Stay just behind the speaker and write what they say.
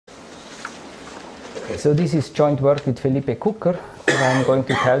Okay, so this is joint work with Felipe Kucker that I'm going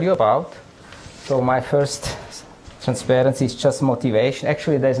to tell you about. So my first transparency is just motivation.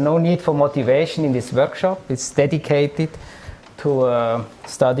 Actually, there's no need for motivation in this workshop. It's dedicated to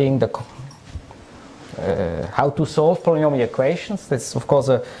studying the how to solve polynomial equations. That's, of course,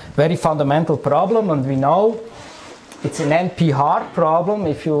 a very fundamental problem, and we know it's an NP-hard problem.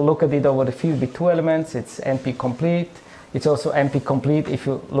 If you look at it over the field with two elements, it's NP-complete. It's also NP-complete if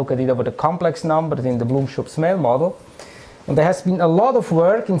you look at it over the complex numbers in the Bloom-Schupf-Smale model. And there has been a lot of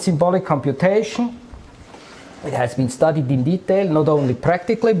work in symbolic computation. It has been studied in detail, not only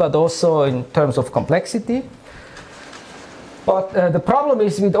practically, but also in terms of complexity. But the problem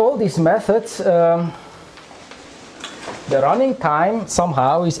is with all these methods, the running time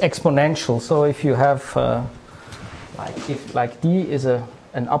somehow is exponential. So if you have, like d is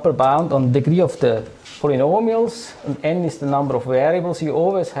an upper bound on degree of the polynomials, and n is the number of variables, you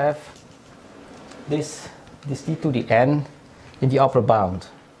always have this d to the n in the upper bound.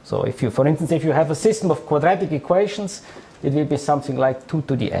 So if you, for instance, if you have a system of quadratic equations, it will be something like 2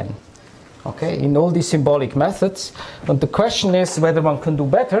 to the n. Okay, in all these symbolic methods. And the question is whether one can do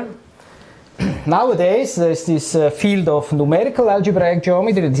better. Nowadays, there's this field of numerical algebraic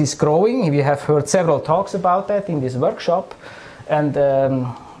geometry that is growing. We have heard several talks about that in this workshop. And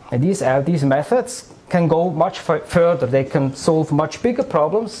these methods can go much further. They can solve much bigger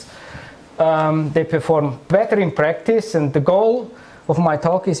problems. They perform better in practice. And the goal of my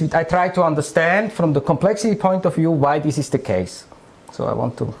talk is I try to understand from the complexity point of view why this is the case. So I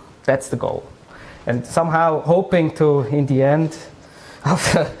want to, that's the goal. And somehow hoping to, in the end,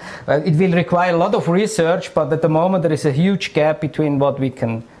 it will require a lot of research, but at the moment there is a huge gap between what we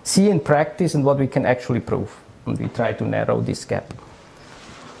can see in practice and what we can actually prove. And we try to narrow this gap.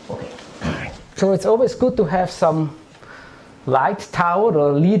 Okay. So it's always good to have some light tower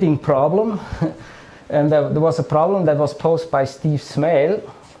or leading problem. And there was a problem that was posed by Steve Smale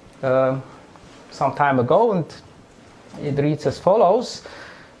some time ago, and it reads as follows.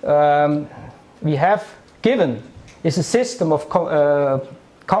 We have given is a system of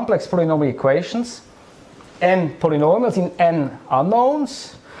complex polynomial equations, n polynomials in n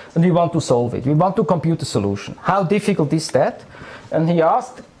unknowns, and we want to solve it. We want to compute a solution. How difficult is that? And he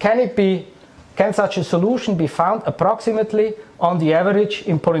asked, can such a solution be found approximately on the average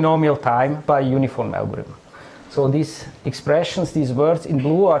in polynomial time by a uniform algorithm? So these expressions, these words in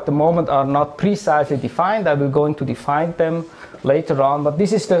blue at the moment are not precisely defined. I will go into define them later on, but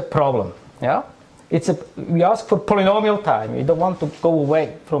this is the problem. Yeah? We ask for polynomial time. We don't want to go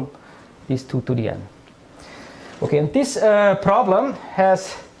away from this 2 to the n. Okay, and this problem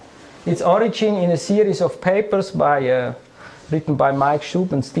has its origin in a series of papers written by Mike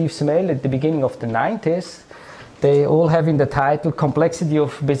Schub and Steve Smale at the beginning of the 90s. They all have in the title Complexity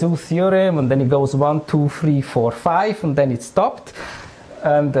of Bézout Theorem, and then it goes 1, 2, 3, 4, 5, and then it stopped.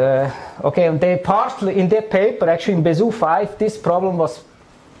 And okay, and they partly, in their paper, actually in Bézout 5, this problem was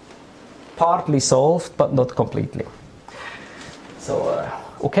partly solved, but not completely. So,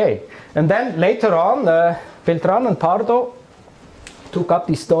 okay. And then later on, Beltran and Pardo took up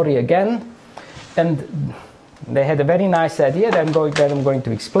this story again, and they had a very nice idea that I'm going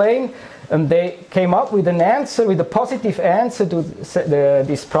to explain. And they came up with an answer, with a positive answer to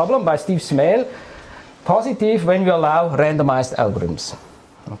this problem by Steve Smale. Positive when we allow randomized algorithms.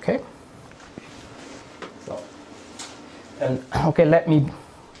 Okay? So, and okay, let me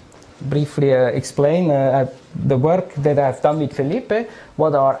briefly explain the work that I've done with Felipe.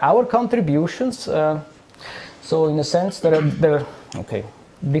 What are our contributions? So in a sense, there are okay,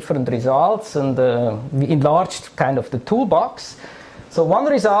 different results, and we enlarged kind of the toolbox. So one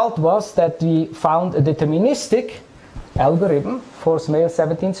result was that we found a deterministic algorithm for Smale's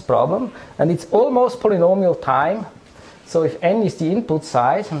 17th problem, and it's almost polynomial time. So if n is the input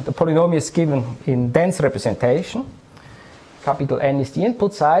size, and the polynomial is given in dense representation, capital N is the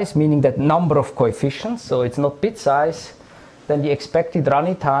input size, meaning that number of coefficients, so it's not bit size, then the expected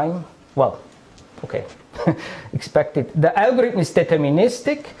running time, well, okay, the algorithm is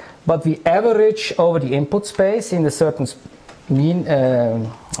deterministic, but we average over the input space in a certain mean,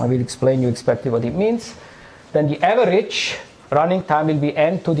 I will explain you exactly what it means. Then the average running time will be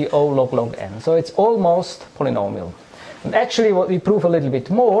n to the O log n. So it's almost polynomial. And actually what we prove a little bit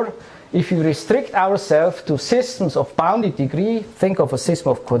more, if you restrict ourselves to systems of bounded degree, think of a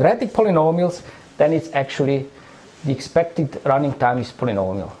system of quadratic polynomials, then it's actually the expected running time is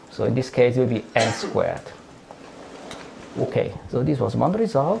polynomial. So in this case it will be n squared. Okay, so this was one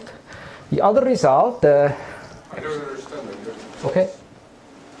result. The other result, I don't understand that. okay.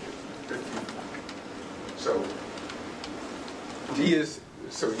 So D is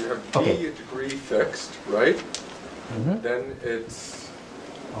So you have d Okay. a degree fixed, right? Then it's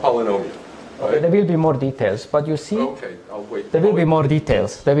polynomial, Okay, right? there will be more details, but you see, Okay, I'll wait. there will be more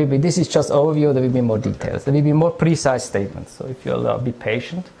details. There will be. This is just overview. There will be more details. There will be more precise statements. So if you'll be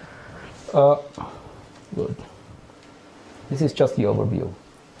patient, good. This is just the overview.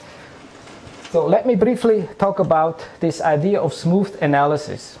 So let me briefly talk about this idea of smooth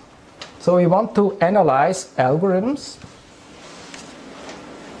analysis. So we want to analyze algorithms.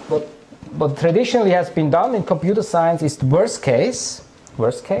 What traditionally has been done in computer science is the worst case,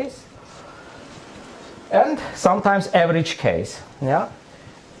 and sometimes average case. Yeah,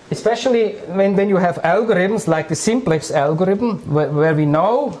 especially when you have algorithms like the simplex algorithm, where we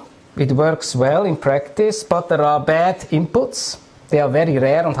know it works well in practice, but there are bad inputs. They are very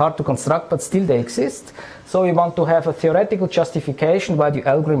rare and hard to construct, but still they exist. So we want to have a theoretical justification why the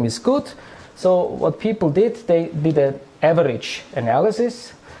algorithm is good. So what people did, they did an average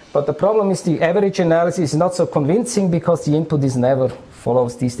analysis. But the problem is the average analysis is not so convincing because the input is never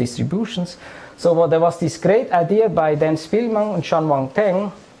follows these distributions. So there was this great idea by Dan Spillmann and Shan-Wang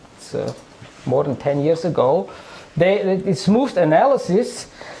Teng, it's more than 10 years ago. They smoothed analysis.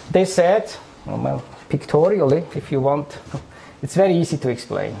 They said, well, pictorially, if you want, it's very easy to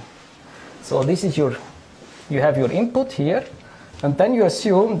explain. So this is you have your input here, and then you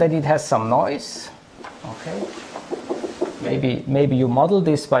assume that it has some noise. Okay. Maybe you model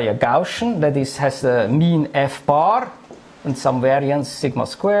this by a Gaussian that has a mean f bar and some variance sigma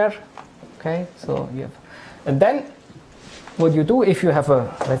square. Okay, so you have, and then what you do if you have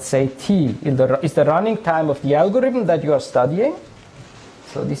a, let's say t is the running time of the algorithm that you are studying.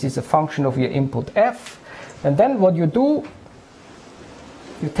 So this is a function of your input f, and then what you do,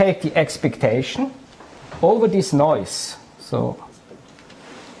 you take the expectation over this noise. So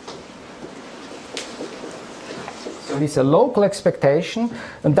it's a local expectation,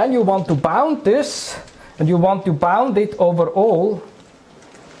 and then you want to bound this, and you want to bound it over all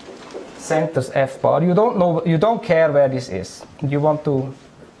centers f bar. You don't care where this is. You want to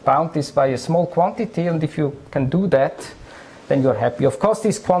bound this by a small quantity, and if you can do that, then you're happy. Of course,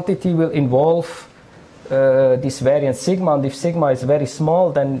 this quantity will involve this variance sigma, and if sigma is very small,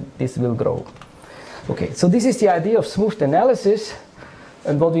 then this will grow. Okay, so this is the idea of smooth analysis.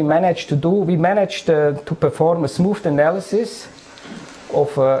 And what we managed to do, we managed to perform a smooth analysis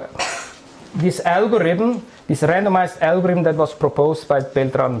of this algorithm, this randomized algorithm that was proposed by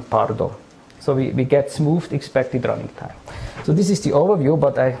Beltran and Pardo. So we get smooth expected running time. So this is the overview,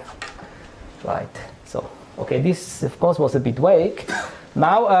 but right. So, okay, this of course was a bit vague.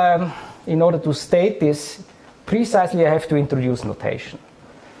 Now, in order to state this precisely, I have to introduce notation.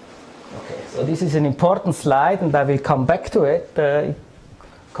 Okay, so this is an important slide, and I will come back to it.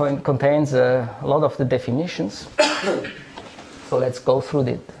 It contains a lot of the definitions. So let's go through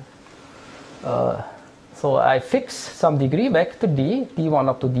it. So I fix some degree vector d, d1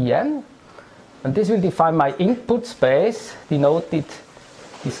 up to dn, and this will define my input space, denoted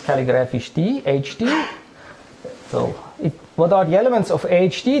this calligraphisch d, hd. So what are the elements of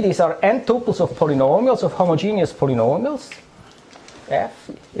hd? These are n tuples of polynomials, of homogeneous polynomials. F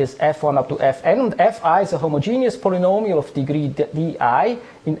is f1 up to fn, and fi is a homogeneous polynomial of degree di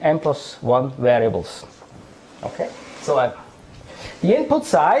in n plus 1 variables. Okay, so the input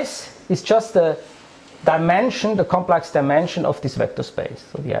size is just the dimension, the complex dimension of this vector space.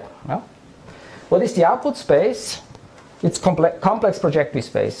 So yeah, what is the output space? It's complex projective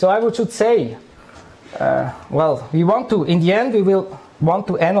space. So I should say, well, we want to, in the end, we will want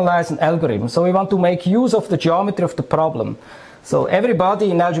to analyze an algorithm. So we want to make use of the geometry of the problem. So everybody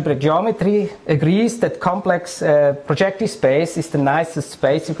in algebraic geometry agrees that complex projective space is the nicest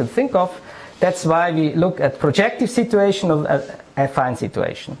space you can think of. That's why we look at projective situation of affine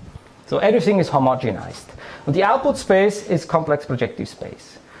situation. So everything is homogenized. And the output space is complex projective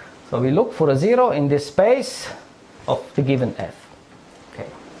space. So we look for a zero in this space of the given f. Okay.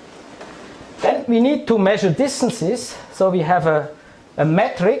 Then we need to measure distances. So we have a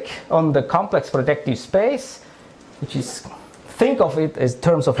metric on the complex projective space, which is, think of it as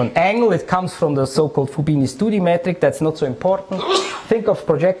terms of an angle. It comes from the so-called Fubini-Studi metric. That's not so important. Think of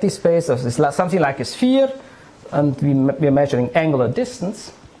projective space as something like a sphere, and we're measuring angular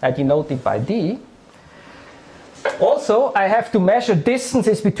distance. I denote it by d. Also, I have to measure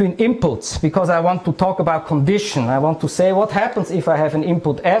distances between inputs because I want to talk about condition. I want to say what happens if I have an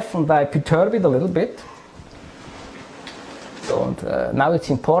input f and I perturb it a little bit. So now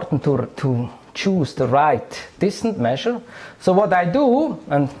it's important to choose the right distance measure. So what I do,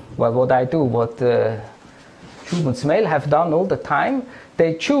 and well, what Schub and Smale have done all the time,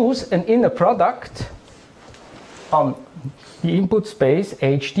 they choose an inner product on the input space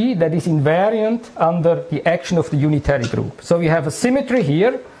HD that is invariant under the action of the unitary group. So we have a symmetry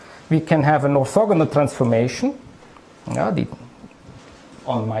here. We can have an orthogonal transformation on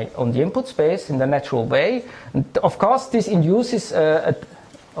the input space in the natural way. And of course, this induces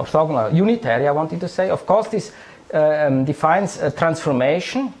orthogonal unitary, I wanted to say. Of course, this defines a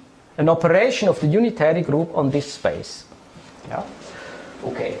transformation, an operation of the unitary group on this space. Yeah.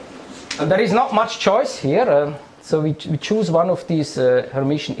 Okay. And there is not much choice here. So we choose one of these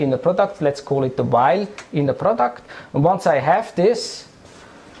Hermitian inner products. Let's call it the while inner product. And once I have this,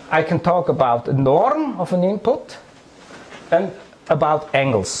 I can talk about a norm of an input and about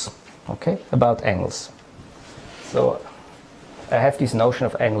angles. Okay, about angles. So I have this notion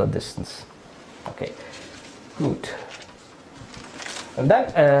of angular distance. Okay, good. And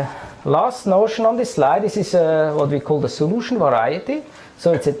then last notion on this slide, this is what we call the solution variety.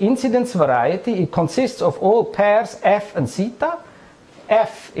 So it's an incidence variety. It consists of all pairs f and zeta.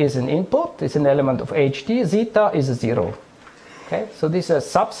 F is an input, it's an element of HD. Zeta is a zero. Okay, so this is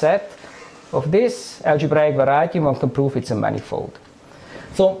a subset of this algebraic variety. One can prove it's a manifold.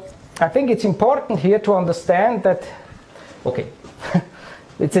 So I think it's important here to understand that, okay,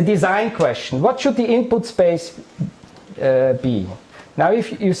 it's a design question. What should the input space be? Now,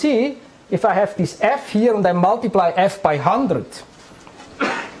 if you see, if I have this f here and I multiply f by 100,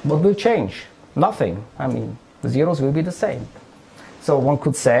 what will change? Nothing. I mean, the zeros will be the same. So one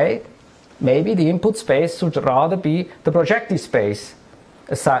could say, maybe the input space should rather be the projective space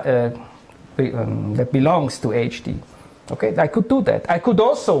that belongs to HD. Okay, I could do that. I could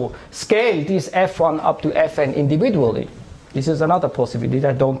also scale this f1 up to fn individually. This is another possibility.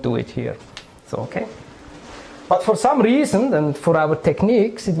 I don't do it here. So, okay. But for some reason, and for our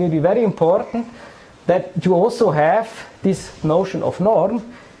techniques, it will be very important that you also have this notion of norm,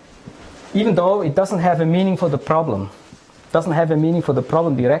 even though it doesn't have a meaning for the problem. It doesn't have a meaning for the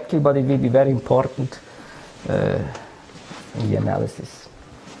problem directly, but it will be very important in the analysis.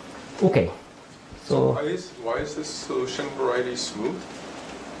 Okay. So why is this solution variety smooth?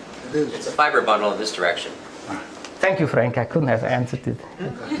 It's a fiber bundle in this direction. Thank you, Frank. I couldn't have answered it.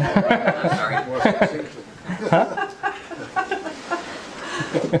 I'm sorry. Huh?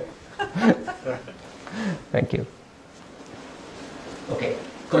 Thank you. Okay.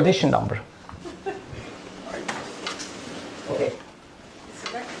 Condition number. Okay.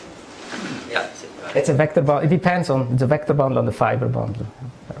 Yeah. It's a vector bundle. It depends on it's a vector bundle on the fiber bundle.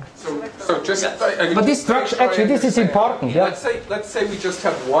 So just, but this structure, actually, this is important. Yeah. Let's say we just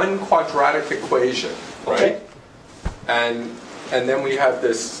have one quadratic equation, right? Okay. And then we have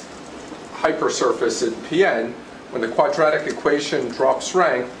this hypersurface at Pn. When the quadratic equation drops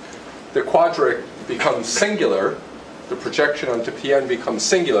rank, the quadratic becomes singular. The projection onto Pn becomes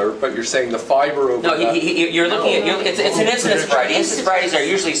singular, but you're saying the fiber over. No, you're looking at it's an incidence variety. Incidence varieties are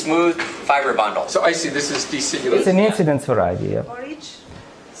usually smooth fiber bundles. So I see this is desingular. It's an incidence variety. Yeah. For each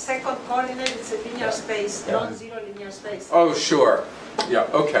second coordinate, it's a linear space, non-zero linear space. Oh, sure. Yeah.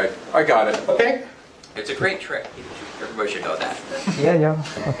 Okay. I got it. Okay. It's a great trick. Everybody should know that. Yeah, yeah.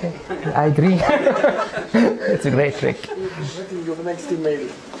 Okay. I agree. It's a great trick. Your next email.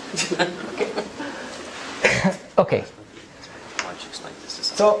 Okay.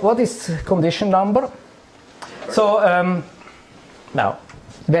 So what is condition number? So now,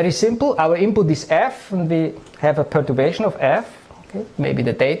 very simple. Our input is f, and we have a perturbation of f. Okay. Maybe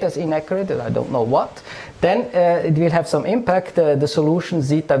the data is inaccurate, I don't know what. Then it will have some impact. The solution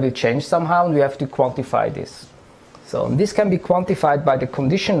zeta will change somehow, and we have to quantify this. So this can be quantified by the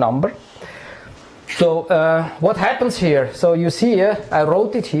condition number. So what happens here? So you see here, I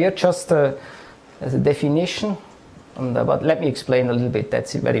wrote it here just as a definition. But let me explain a little bit.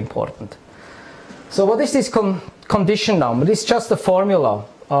 That's very important. So what is this condition number? This is just a formula.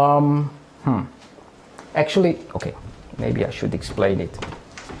 Actually, okay, maybe I should explain it.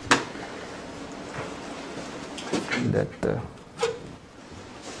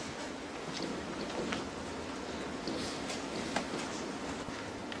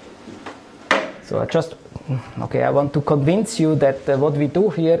 So I want to convince you that what we do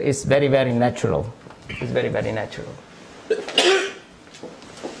here is very, very natural. It's very, very natural.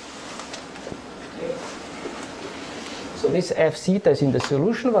 So this f zeta is in the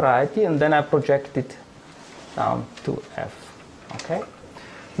solution variety, and then I project it down to f. Okay.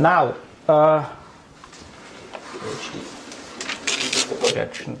 Now, the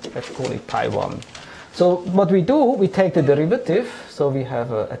projection. Let's call it pi 1. So what we do, we take the derivative. So we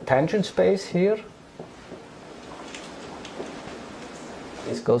have a tangent space here.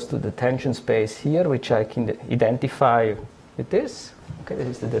 This goes to the tangent space here, which I can identify with this. Okay, this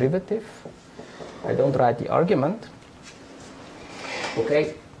is the derivative. I don't write the argument.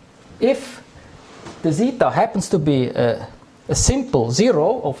 Okay, if the zeta happens to be a simple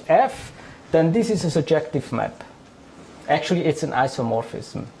zero of f, then this is a surjective map. Actually, it's an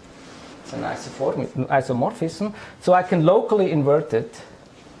isomorphism. It's an isomorphism. So I can locally invert it.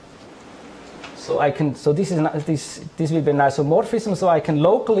 So I can. So this will be an isomorphism. So I can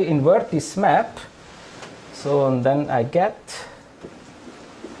locally invert this map. So and then I get.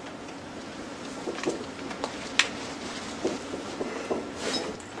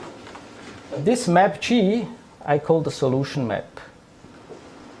 This map G I call the solution map.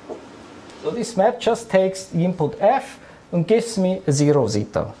 So this map just takes the input f and gives me a 0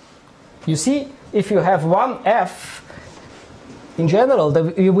 zeta. You see, if you have one f, in general,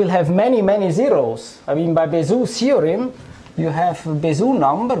 you will have many, many zeros. I mean, by Bézout's theorem, you have a Bézout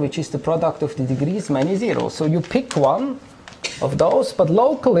number, which is the product of the degrees, many zeros. So you pick one of those, but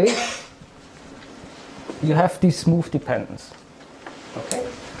locally, you have this smooth dependence. Okay?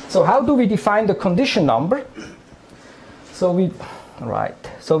 So how do we define the condition number? So we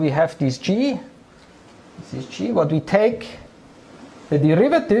have this g. This is g. What we take the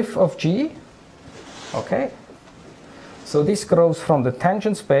derivative of g. Okay. So this grows from the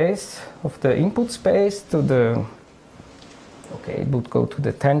tangent space of the input space to the. Okay, it would go to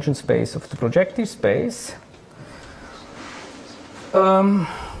the tangent space of the projective space.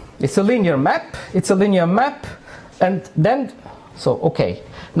 It's a linear map. And then okay.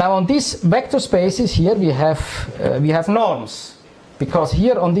 Now on these vector spaces here we have norms, because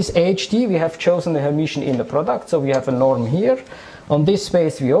here on this HD we have chosen the Hermitian inner product, so we have a norm here. On this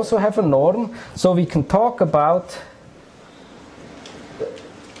space we also have a norm, so we can talk about the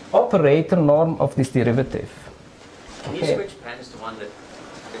operator norm of this derivative. Can you switch pens to one that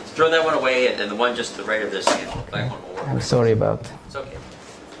throw that one away and the one just to the right of this black one will work? I'm sorry about that. It's okay.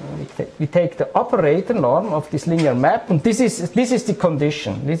 We take the operator norm of this linear map, and this is the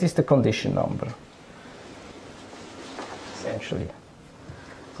condition. This is the condition number, essentially.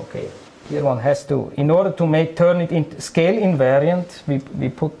 Okay. Here one has to, in order to turn it into scale invariant, we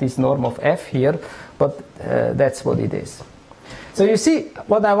put this norm of f here, but that's what it is. So you see,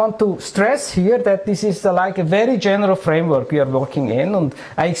 what I want to stress here, that this is like a very general framework we are working in, and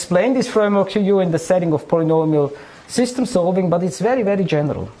I explained this framework to you in the setting of polynomial system solving, but it's very, very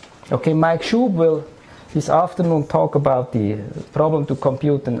general. Okay, Mike Schub will this afternoon talk about the problem to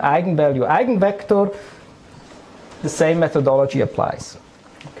compute an eigenvalue eigenvector. The same methodology applies.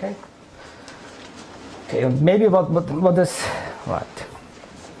 Okay. Okay, and maybe what is right.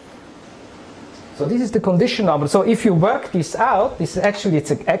 So this is the condition number. So if you work this out, it's an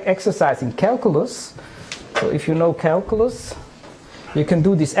exercise in calculus. So if you know calculus, you can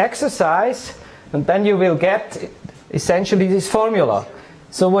do this exercise, and then you will get essentially this formula.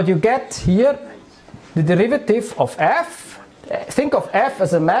 So what you get here, the derivative of f, think of f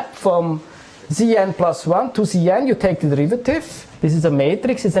as a map from Zn plus 1 to Zn, you take the derivative. This is a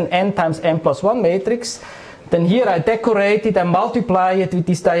matrix, it's an n times n plus 1 matrix. Then here I decorate it and multiply it with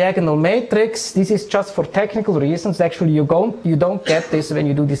this diagonal matrix. This is just for technical reasons. Actually, you don't get this when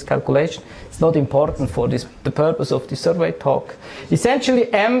you do this calculation. It's not important for the purpose of this survey talk.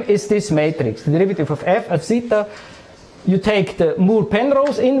 Essentially, M is this matrix, the derivative of f of zeta. You take the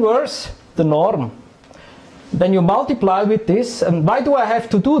Moore-Penrose inverse, the norm. Then you multiply with this. And why do I have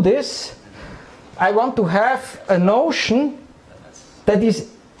to do this? I want to have a notion that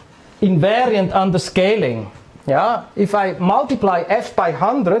is invariant under scaling. Yeah? If I multiply f by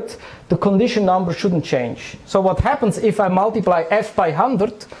 100, the condition number shouldn't change. So what happens if I multiply f by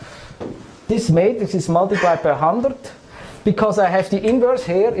 100? This matrix is multiplied by 100. Because I have the inverse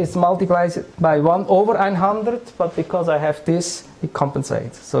here, it's multiplied by 1 over 100, but because I have this, it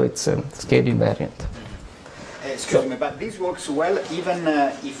compensates. So it's scale invariant. Excuse me, but this works well even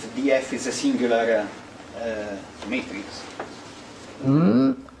if df is a singular matrix.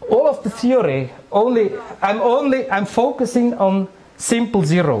 All of the theory, I'm focusing on simple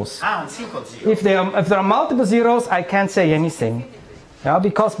zeros. Ah, on simple zeros. If there are multiple zeros, I can't say anything. Yeah,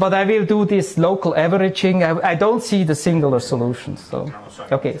 but I will do this local averaging. I don't see the singular solution. So,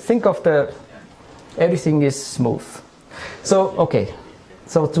 okay, think of everything is smooth. So, okay.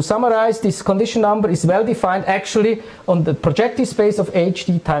 So to summarize, this condition number is well defined actually on the projective space of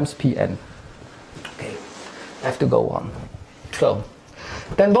HD times Pn. Okay, I have to go on. So,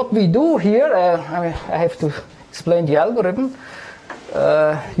 then what we do here, I have to explain the algorithm.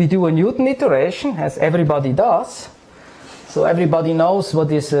 We do a Newton iteration, as everybody does. So everybody knows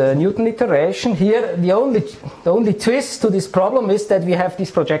what is a Newton iteration. Here, the only twist to this problem is that we have this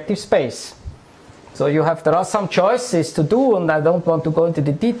projective space. So there are some choices to do, and I don't want to go into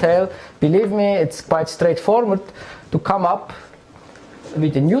the detail. Believe me, it's quite straightforward to come up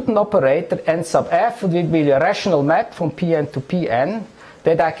with the Newton operator n sub f will be a rational map from Pn to Pn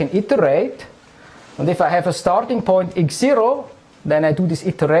that I can iterate. And if I have a starting point x0, then I do this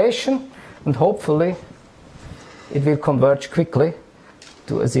iteration, and hopefully it will converge quickly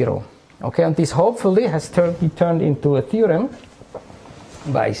to a 0. Okay, and this hopefully has turned into a theorem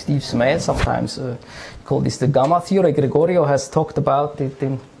by Steve Smale, sometimes called this the gamma theory. Gregorio has talked about it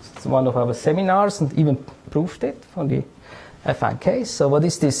in one of our seminars and even proved it from the affine case. So what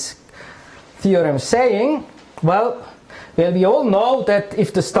is this theorem saying? Well, we all know that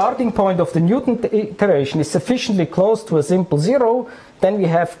if the starting point of the Newton iteration is sufficiently close to a simple 0, then we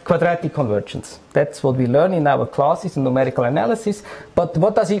have quadratic convergence. That's what we learn in our classes in numerical analysis. But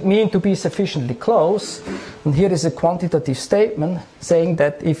what does it mean to be sufficiently close? And here is a quantitative statement saying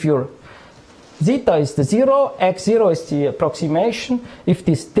that if your zeta is the 0, x0 is the approximation, if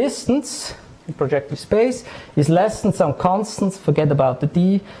this distance in projective space is less than some constants, forget about the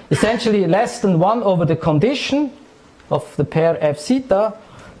d, essentially less than 1 over the condition of the pair f zeta,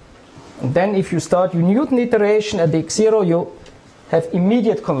 and then if you start your Newton iteration at x0, you have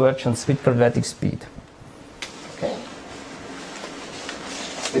immediate convergence with quadratic speed. Okay,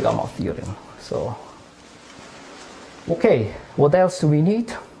 the gamma theorem. So, okay, what else do we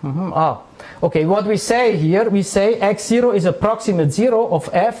need? Okay, what we say here, we say x0 is approximate 0 of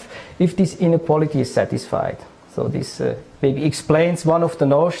f if this inequality is satisfied. So this maybe explains one of the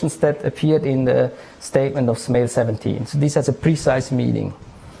notions that appeared in the statement of Smale 17. So this has a precise meaning.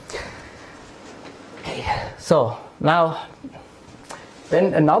 Okay, so now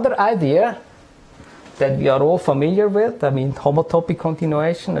then another idea that we are all familiar with, I mean homotopy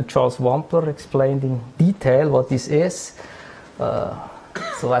continuation, and Charles Wampler explained in detail what this is.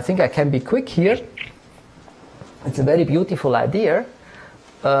 So I think I can be quick here. It's a very beautiful idea.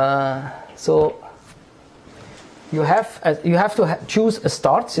 So you have to choose a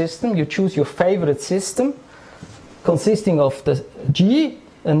start system. You choose your favorite system consisting of the G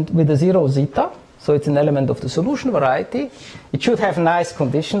and with a 0 zeta. So it's an element of the solution variety. It should have nice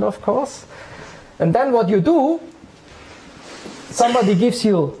condition, of course. And then what you do, somebody gives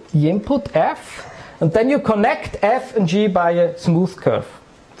you the input f, and then you connect f and g by a smooth curve.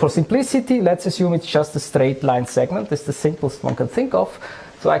 For simplicity, let's assume it's just a straight line segment. It's the simplest one can think of.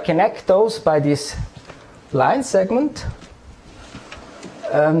 So I connect those by this line segment.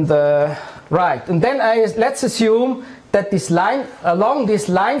 And right, and then let's assume that this line, along this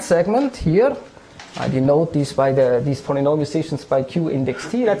line segment here, I denote this by these polynomial stations by q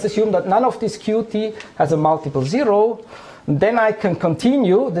index t. Let's assume that none of this qt has a multiple 0. And then I can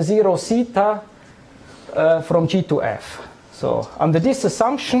continue the 0 zeta from g to f. So under this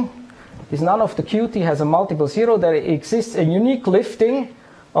assumption, if none of the qt has a multiple 0, there exists a unique lifting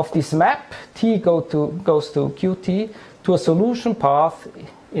of this map t goes to qt to a solution path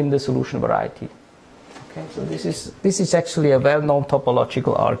in the solution variety. Okay, so this is actually a well-known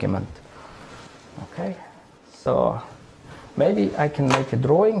topological argument. Okay, so maybe I can make a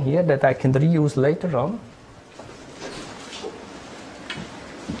drawing here that I can reuse later on.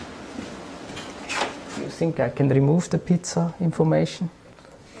 You think I can remove the pizza information?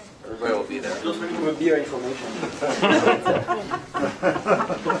 Everybody will be there. Just remove the beer information.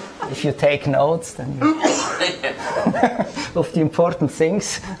 If you take notes, then you of the important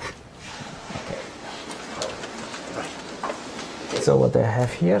things. Okay. So what I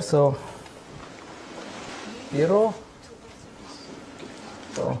have here, so 0.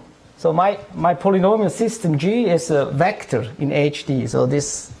 So my polynomial system G is a vector in HD. So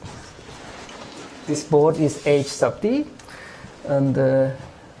this board is H sub D, and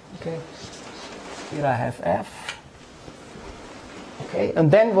okay, here I have F. Okay, and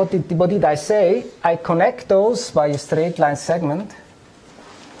then what did I say? I connect those by a straight line segment.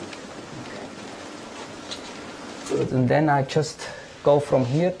 Good, and then I just go from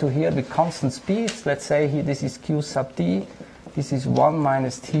here to here with constant speeds. Let's say here this is Q sub D. This is 1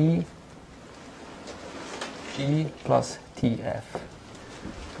 minus T G plus TF.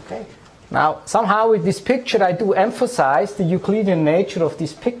 Okay. Now, somehow with this picture I do emphasize the Euclidean nature of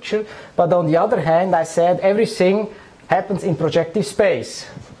this picture, but on the other hand I said everything happens in projective space.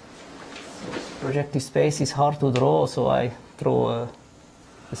 Projective space is hard to draw, so I draw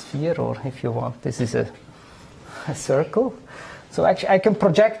a sphere, or if you want, this is a circle. So actually I can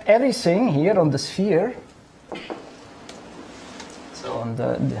project everything here on the sphere. So on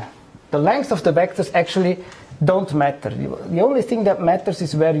the length of the vectors actually don't matter. The only thing that matters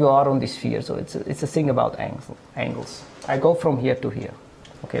is where you are on the sphere. So it's a thing about angles. I go from here to here.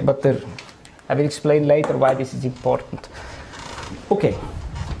 Okay, but I will explain later why this is important. Okay.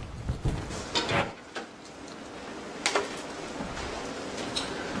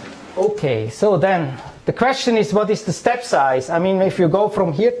 Okay, so then the question is, what is the step size? I mean, if you go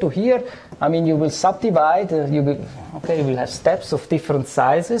from here to here, I mean, you will subdivide. You will have steps of different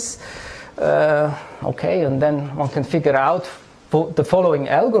sizes. Okay, and then one can figure out the following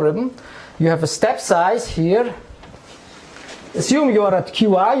algorithm. You have a step size here. Assume you are at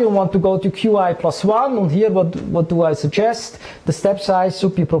Qi, you want to go to Qi plus 1, and here what do I suggest? The step size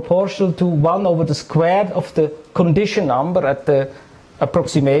should be proportional to 1 over the square of the condition number at the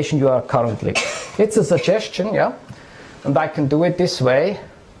approximation you are currently. It's a suggestion, yeah? And I can do it this way.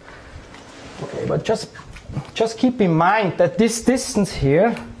 Okay, but just keep in mind that this distance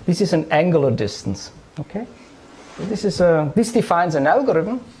here, this is an angular distance, okay? So this defines an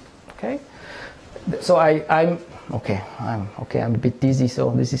algorithm, okay? So I'm a bit dizzy, so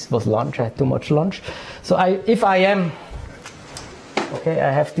was lunch, I had too much lunch. So I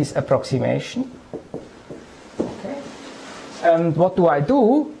have this approximation. Okay. And what do?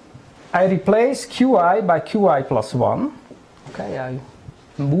 I replace Qi by Qi plus 1. Okay, I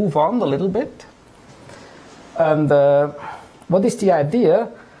move on a little bit. And what is the idea?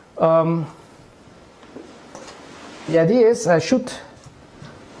 The idea is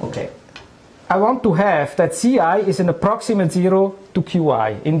I want to have that Ci is an approximate 0 to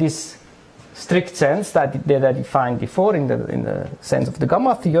Qi in this strict sense that I defined before in the sense of the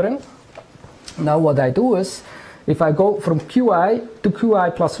gamma theorem. Now what I do is, if I go from Qi to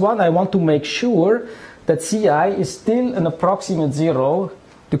Qi plus 1, I want to make sure that Ci is still an approximate 0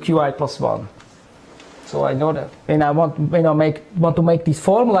 to Qi plus 1. So I know that when I want to make this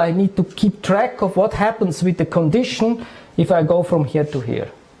formula, I need to keep track of what happens with the condition if I go from here to here.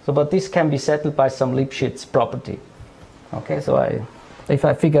 So, but this can be settled by some Lipschitz property. Okay, so if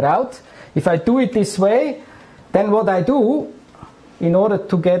I figure out, if I do it this way, then what I do, in order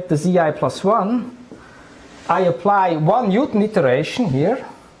to get the Zi plus 1, I apply one Newton iteration here,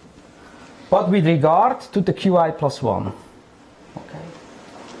 but with regard to the Qi plus 1. Okay.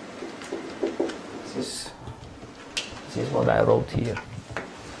 This is what I wrote here.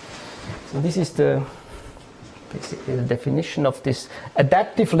 So this is basically the definition of this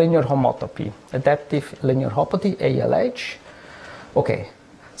adaptive linear homotopy. Adaptive linear homotopy, ALH. Okay,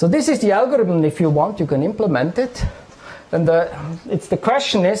 so this is the algorithm. If you want, you can implement it. And the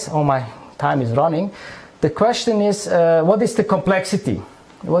question is, oh, my time is running. The question is, what is the complexity?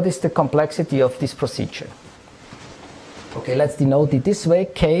 What is the complexity of this procedure? Okay, let's denote it this way.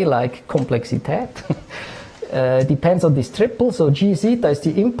 K like complexität. Depends on this triple. So G zeta is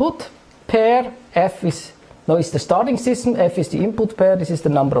the input pair. F is the starting system. F is the input pair. This is the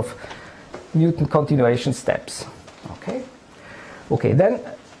number of Newton continuation steps. Okay. Okay. Then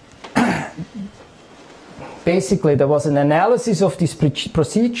basically there was an analysis of this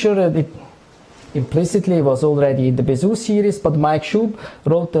procedure. Implicitly it was already in the Bézout series, but Mike Schub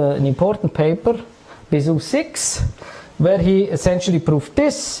wrote an important paper, Bézout 6, where he essentially proved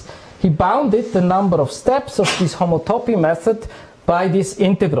this. He bounded the number of steps of this homotopy method by this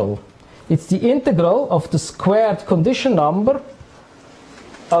integral. It's the integral of the squared condition number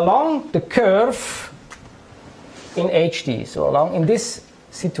along the curve in HD. So in this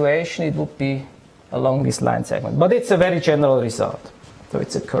situation it would be along this line segment. But it's a very general result. So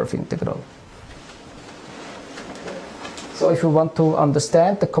it's a curve integral. So if you want to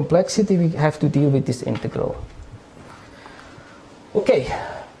understand the complexity, we have to deal with this integral. Okay.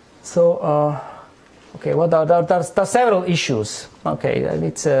 So well, there are several issues. Okay,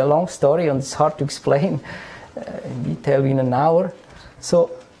 it's a long story and it's hard to explain in detail in an hour.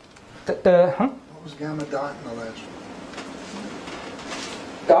 So, What was gamma dot in the last one?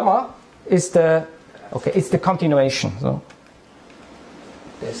 Gamma is it's the continuation. So,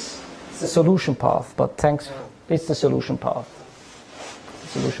 it's the solution path. But thanks, it's the solution path.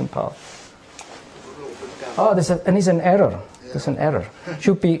 Solution path. Oh, there's an error. There's an error. It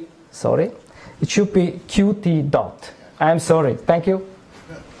should be. Sorry. It should be QT dot. I'm sorry. Thank you.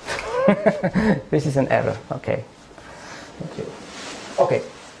 This is an error. Okay. Thank you. Okay.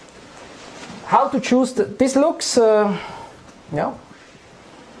 How to choose this looks,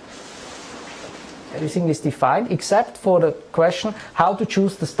 everything is defined except for the question how to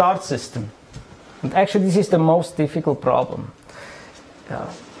choose the start system. And actually this is the most difficult problem.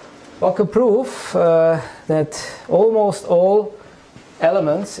 One can prove that almost all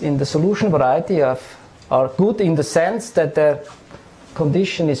elements in the solution variety are good in the sense that their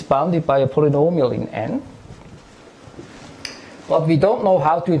condition is bounded by a polynomial in n. But we don't know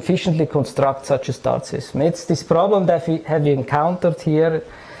how to efficiently construct such a start system. It's this problem that we have encountered here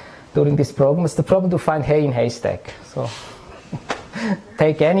during this program. It's the problem to find hay in haystack. So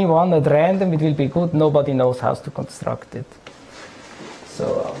take any one at random, it will be good. Nobody knows how to construct it.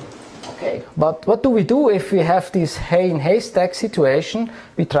 So Okay, but what do we do if we have this hay in haystack situation?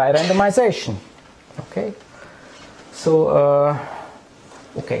 We try randomization. Okay, so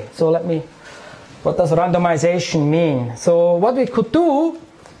let me. What does randomization mean? So what we could do,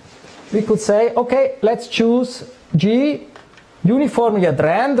 we could say, okay, let's choose G uniformly at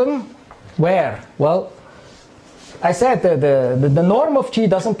random. Where? Well, I said that the norm of G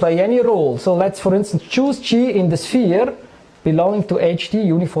doesn't play any role. So let's, for instance, choose G in the sphere belonging to HD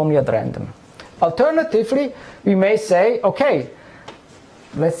uniformly at random. Alternatively, we may say, okay,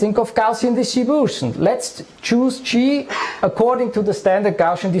 let's think of Gaussian distribution. Let's choose G according to the standard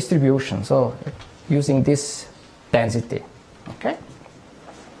Gaussian distribution. So using this density. Okay.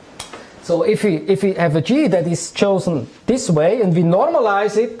 So if we have a G that is chosen this way and we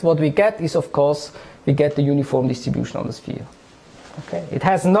normalize it, what we get is, of course, we get the uniform distribution on the sphere. Okay. It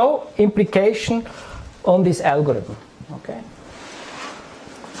has no implication on this algorithm. Okay.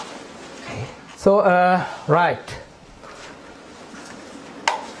 So right.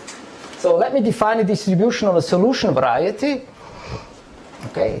 So let me define a distribution of a solution variety.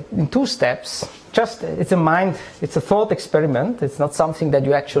 Okay, in 2 steps. Just it's a thought experiment. It's not something that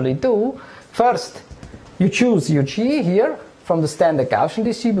you actually do. First, you choose your G here from the standard Gaussian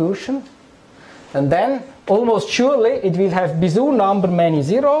distribution, and then almost surely it will have Bézout number many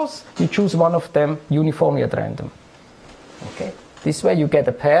zeros. You choose one of them uniformly at random. Okay, this way you get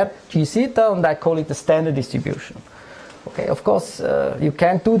a pair G zeta, and I call it the standard distribution. Okay, of course you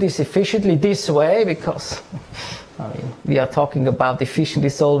can't do this efficiently this way because I mean, we are talking about efficiently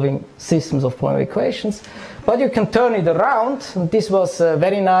solving systems of polynomial equations, but you can turn it around. And this was a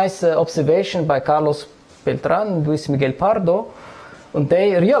very nice observation by Carlos Beltran and Luis Miguel Pardo, and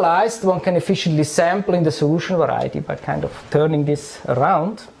they realized one can efficiently sample in the solution variety by kind of turning this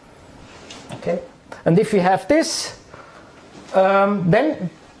around. Okay, and if we have this, then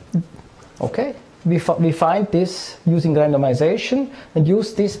okay. We find this using randomization and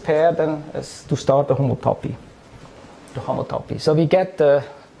use this pair then to start a homotopy. So we get a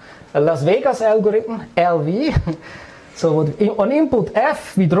Las Vegas algorithm, LV. So on input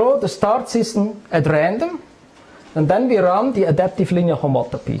F, we draw the start system at random, and then we run the adaptive linear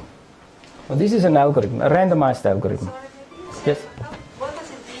homotopy. So this is an algorithm, a randomized algorithm. Sorry, Yes? what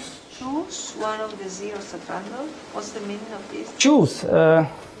does it mean? Choose one of the zeros at random? What's the meaning of this? Choose.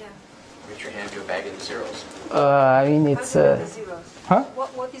 Raise your hand, go back in the zeros. I mean, it's. The zeros. Huh?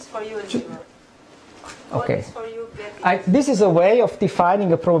 What is for you a zero? Okay. What is for you getting This is a way of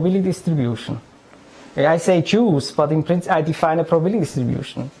defining a probability distribution. I say choose, but in principle I define a probability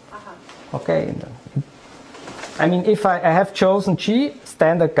distribution. Okay. I mean, if I have chosen G,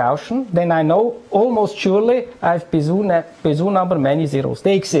 standard Gaussian, then I know almost surely I have Bézout number many zeros.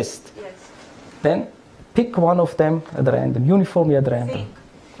 They exist. Yes. Then pick one of them at random, uniformly at random. Think.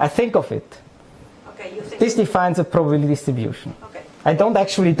 I think of it. Okay, you think. This defines a probability distribution. Okay. I don't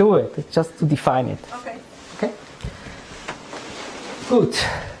actually do it, it's just to define it. Okay. Okay. Good.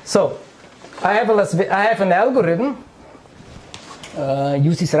 So I have an algorithm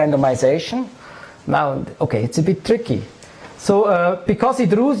uses randomization. Now, okay, it's a bit tricky. So because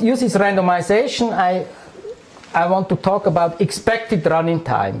it uses randomization, I want to talk about expected running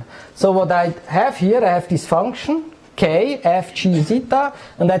time. So what I have here, I have this function k f g zeta,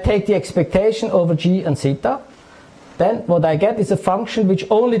 and I take the expectation over g and zeta. Then what I get is a function which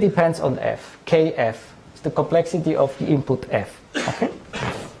only depends on f, kf. It's the complexity of the input f. Okay.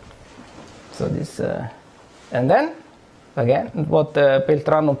 So this, and then again, what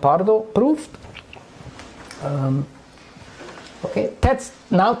Beltran and Pardo proved. Okay,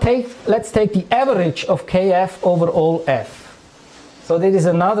 let's take the average of kf over all f. So there is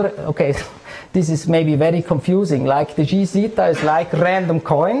another. Okay, this is maybe very confusing. Like the g zeta is like random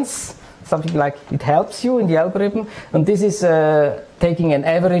coins, something like it helps you in the algorithm, and this is taking an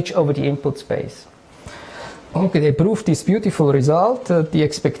average over the input space. Okay, they proved this beautiful result. The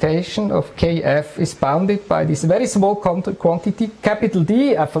expectation of kf is bounded by this very small quantity, capital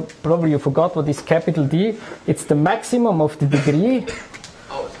D. Probably you forgot what is capital D. It's the maximum of the degree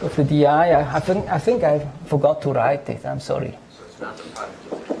of the di. I think I forgot to write it. I'm sorry. So it's not the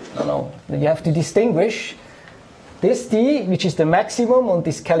product. No. You have to distinguish this d, which is the maximum, and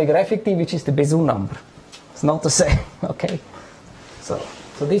this calligraphic d, which is the Bézout number. It's not the same. Okay. So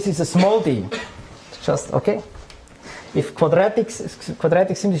this is a small d. Just okay. If quadratic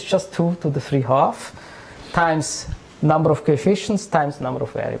sim is just 2 to the 3/2 times number of coefficients times number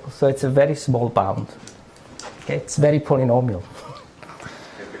of variables. So it's a very small bound. Okay, it's very polynomial.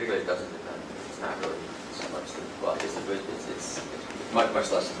 And particularly, it doesn't depend. It's not really so much. Well, it's much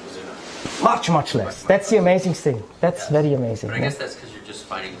less than Bézout. Much, much less. That's the amazing thing. That's very amazing. But I guess that's because you're just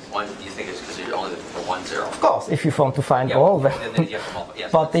finding one. You think it's because you're only looking for 1 0. Of course, if you want to find all, then you have to multiply.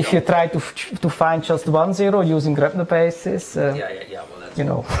 Yes, but if you try to find just 1 0 using Gröbner basis, Well, that's, you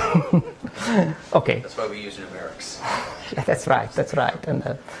know. Okay. That's why we use numerics. Yeah, that's right. That's right.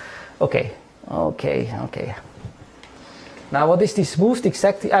 And okay. Now, what is this smoothed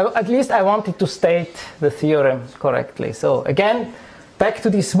exactly? At least I wanted to state the theorem correctly. So again, back to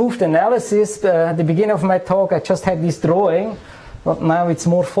the smoothed analysis. At the beginning of my talk, I just had this drawing, but now it's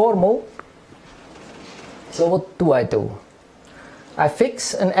more formal. So what do? I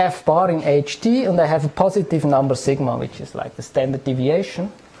fix an f bar in HT, and I have a positive number sigma, which is like the standard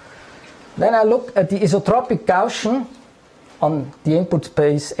deviation. Then I look at the isotropic Gaussian on the input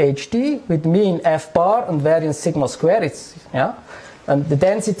space HT with mean f bar and variance sigma square. And the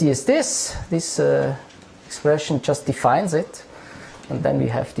density is this. This expression just defines it. And then we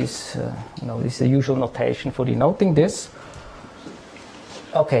have this, this is the usual notation for denoting this.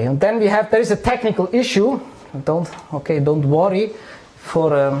 Okay, and then there is a technical issue. Don't worry. For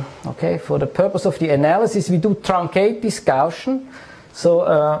the purpose of the analysis, we do truncate this Gaussian. So,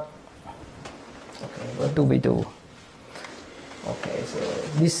 what do we do? Okay, so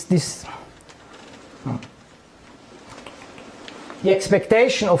the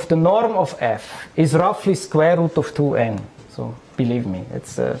expectation of the norm of f is roughly square root of 2n. So believe me,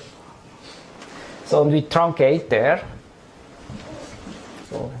 it's so we truncate there.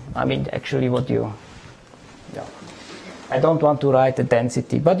 So I mean, actually, I don't want to write the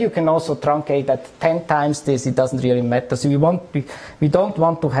density, but you can also truncate at 10 times this. It doesn't really matter. So we don't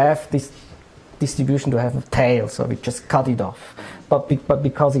want to have this distribution to have a tail, so we just cut it off. But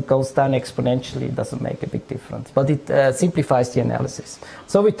because it goes down exponentially, it doesn't make a big difference. But it simplifies the analysis.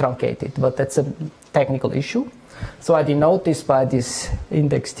 So we truncate it, but that's a technical issue. So I denote this by this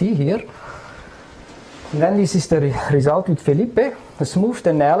index t here. And then this is the result with Felipe. The smoothed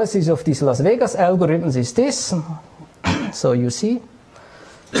analysis of these Las Vegas algorithms is this. So you see,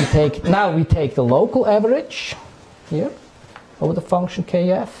 we take the local average here over the function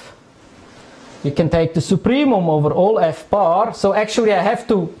kf. You can take the supremum over all f bar. So actually I have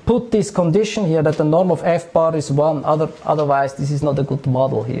to put this condition here that the norm of f bar is 1. Otherwise this is not a good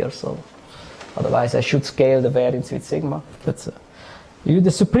model here. So otherwise I should scale the variance with sigma. That's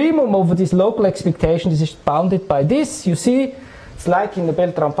the supremum over this local expectation. This is bounded by this. You see, it's like in the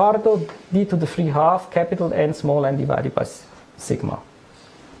Beltran-Pardo, d to the 3/2 capital N small n divided by sigma.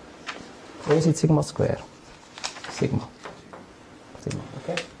 Or is it sigma square? Sigma.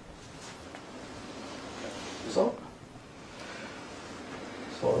 Okay. So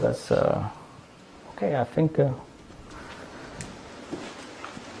that's okay. I think.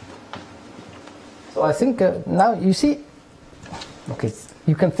 So I think now you see. Okay,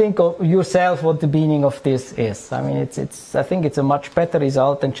 you can think of yourself what the meaning of this is. I mean, I think it's a much better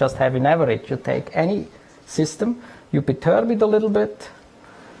result than just having average. You take any system, you perturb it a little bit,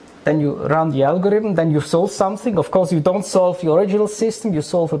 then you run the algorithm, then you solve something. Of course, you don't solve the original system, you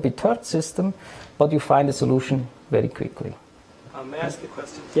solve a perturbed system, but you find a solution very quickly. May I ask a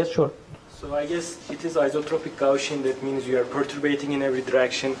question? Yes, sure. So I guess it is isotropic Gaussian. That means you are perturbating in every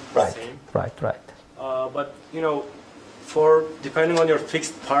direction. Right. Same. Right. But depending on your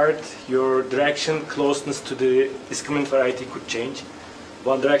fixed part, your direction closeness to the discriminant variety could change.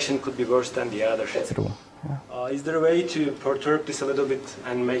 One direction could be worse than the other. That's true. Yeah. Is there a way to perturb this a little bit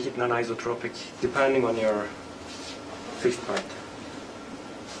and make it non-isotropic, depending on your fixed part?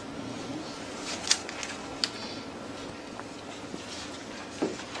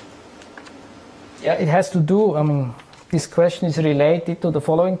 Yeah, it has to do, this question is related to the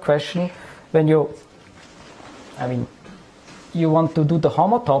following question. When you want to do the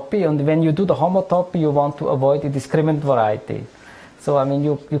homotopy, and when you do the homotopy, you want to avoid the discriminant variety. So,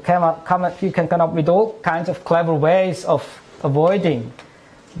 you can come up with all kinds of clever ways of avoiding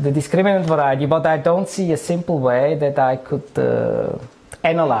the discriminant variety, but I don't see a simple way that I could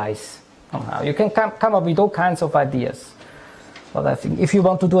analyze somehow. You can come up with all kinds of ideas. But I think if you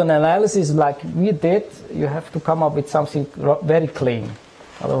want to do an analysis like we did, you have to come up with something very clean.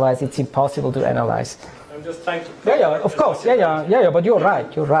 Otherwise, it's impossible to analyze. I'm just trying to... Yeah, of course. Yeah, but you're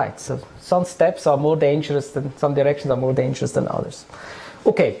right. So some steps are more dangerous some directions are more dangerous than others.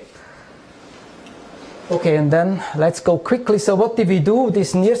 Okay, and then let's go quickly. So what did we do?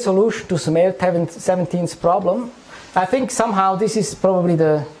 This near solution to Smale 17's problem. I think somehow this is probably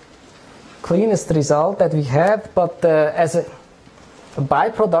the cleanest result that we had, but as a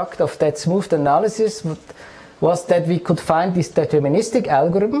byproduct of that smoothed analysis was that we could find this deterministic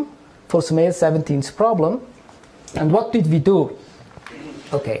algorithm for Smale 17's problem. And what did we do?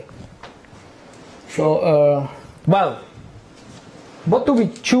 Okay. So, well, what do we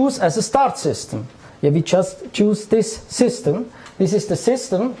choose as a start system? Yeah, we just choose this system. This is the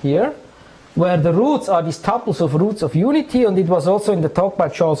system here, where the roots are these tuples of roots of unity, and it was also in the talk by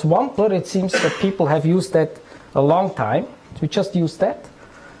Charles Wampler. It seems that people have used that a long time. We just use that.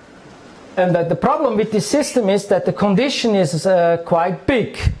 And the problem with this system is that the condition is quite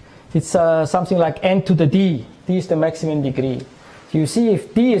big. It's something like n to the d. D is the maximum degree. You see,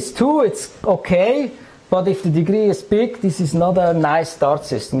 if d is 2, it's okay, but if the degree is big, this is not a nice start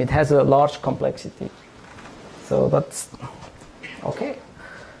system. It has a large complexity. So that's okay.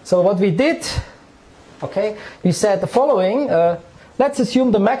 So what we did, okay, we said the following. Let's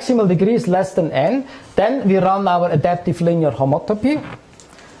assume the maximal degree is less than n. Then we run our adaptive linear homotopy.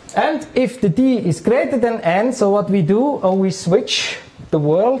 And if the d is greater than n, so what we do, we switch the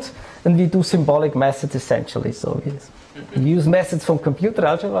world and we do symbolic methods essentially. So we use methods from computer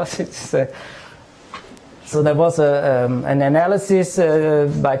algebra. So there was an analysis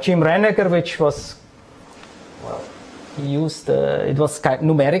by Jim Renneger, which was, well, he used, it was kind of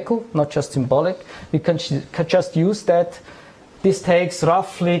numerical, not just symbolic. We can just use that. This takes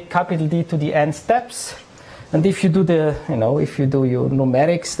roughly capital D to the n steps. And if you do the, if you do your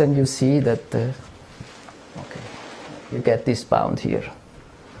numerics, then you see that, okay, you get this bound here.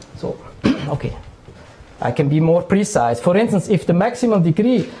 So, okay, I can be more precise. For instance, if the maximal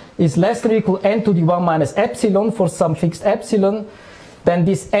degree is less than or equal to n to the 1 minus epsilon for some fixed epsilon, then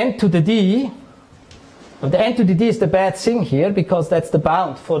this n to the d, the n to the d is the bad thing here, because that's the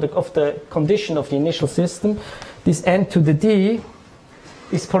bound of the condition of the initial system. This n to the d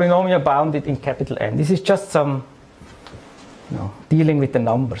is polynomial bounded in capital N. This is just some dealing with the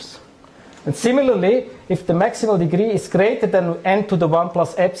numbers. And similarly, if the maximal degree is greater than n to the 1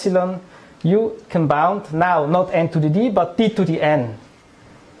 plus epsilon, you can bound now not n to the d, but d to the n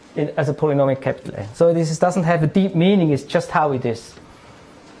as a polynomial capital N. So this doesn't have a deep meaning, it's just how it is.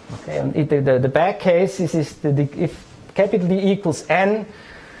 Okay, and the bad case is if capital D equals n,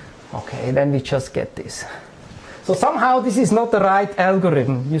 okay, then we just get this. So somehow this is not the right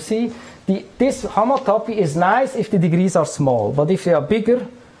algorithm. You see, this homotopy is nice if the degrees are small, but if they are bigger,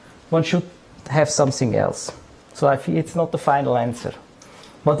 one should have something else. So I feel it's not the final answer,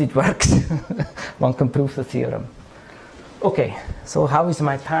 but it works. One can prove the theorem. Okay, so how is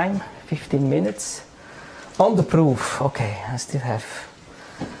my time? 15 minutes. On the proof, okay, I still have,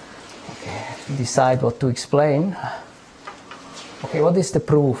 okay, I have to decide what to explain. Okay, what is the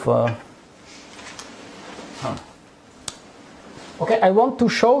proof? Okay, I want to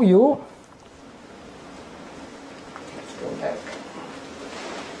show you. Let's go back.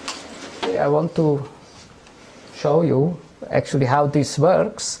 Okay, I want to show you actually how this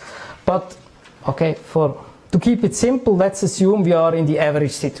works. But okay, to keep it simple, let's assume we are in the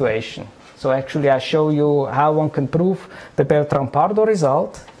average situation. So actually, I show you how one can prove the Beltran-Pardo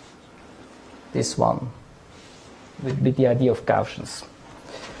result. This one, with the idea of Gaussians.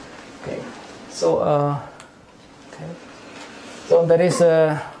 Okay, so okay. So there is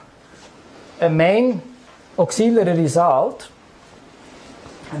a main auxiliary result,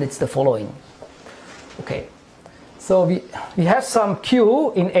 and it's the following. Okay, so we have some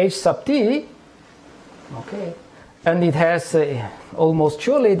Q in H sub t, okay, and it has almost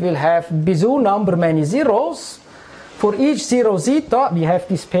surely it will have Bézout number many zeros. For each 0 zeta, we have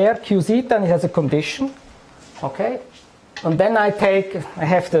this pair Q zeta, and it has a condition, okay, and then I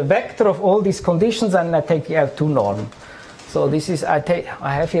have the vector of all these conditions, and I take the L2 norm. So this is, I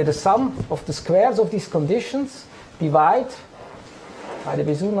have here the sum of the squares of these conditions, divide by the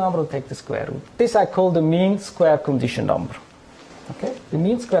Bézout number, and take the square root. This I call the mean square condition number. Okay, the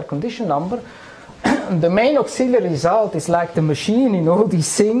mean square condition number. The main auxiliary result is like the machine in all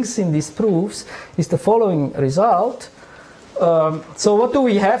these things, in these proofs, is the following result. So what do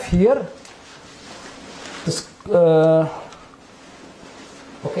we have here? The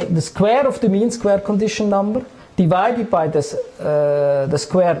square of the mean square condition number divided by the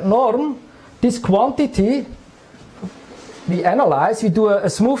square norm. This quantity we analyze, we do a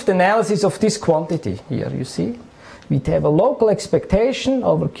smooth analysis of this quantity here, you see. We have a local expectation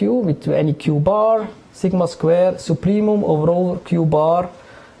over Q with any Q bar, sigma square, supremum over all Q bar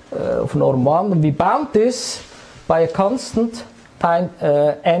of norm 1. And we bound this by a constant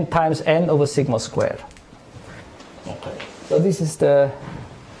n times n over sigma square. Okay. So this is the...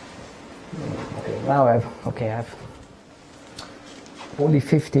 Okay, now I have only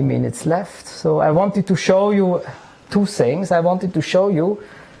 50 minutes left. So I wanted to show you two things. I wanted to show you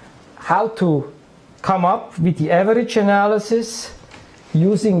how to come up with the average analysis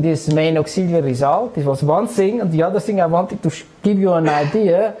using this main auxiliary result. It was one thing, and the other thing I wanted to give you an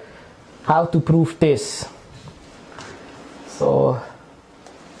idea how to prove this. So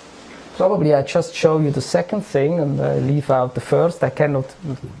probably I just show you the second thing and I leave out the first. I cannot,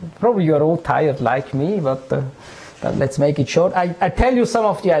 probably you're all tired like me, but let's make it short. I tell you some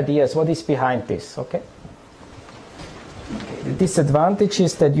of the ideas, what is behind this, okay? The disadvantage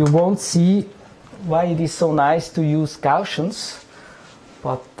is that you won't see why it is so nice to use Gaussians,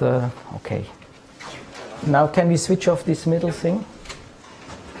 but okay. Now can we switch off this middle thing?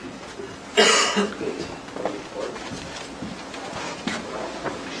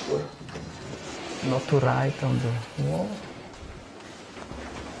 Not to write on the wall.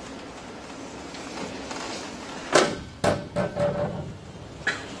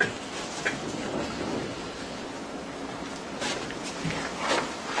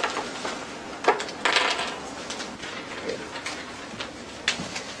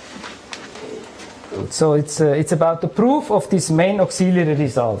 So it's about the proof of this main auxiliary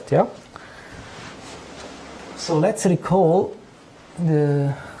result, yeah? So let's recall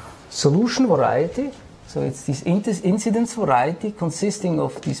the solution variety. So it's this incidence variety consisting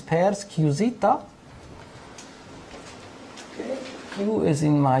of these pairs Q zeta. Okay. Q is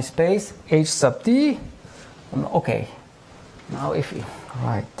in my space H sub d. Okay. Now if we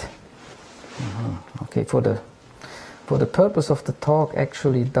right. Okay, for the purpose of the talk,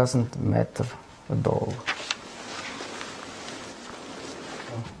 actually it doesn't matter at all.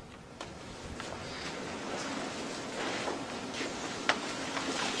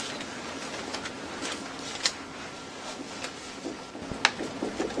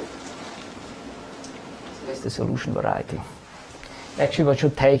 The solution variety. Actually, what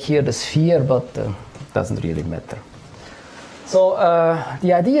should take here the sphere, but doesn't really matter. So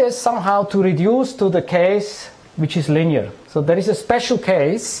the idea is somehow to reduce to the case which is linear. So there is a special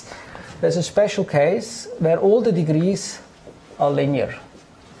case. There's a special case where all the degrees are linear.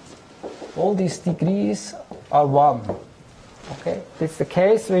 All these degrees are 1. Okay, it's the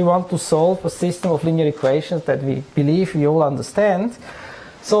case we want to solve a system of linear equations that we believe we all understand.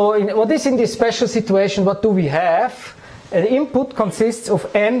 So what is in this special situation, what do we have? An input consists of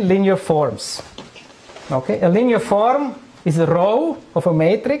n linear forms. Okay, a linear form is a row of a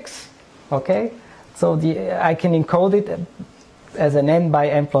matrix. Okay, so I can encode it as an n by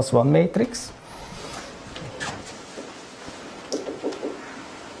n plus 1 matrix.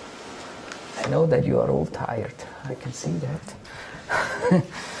 I know that you are all tired. I can see that.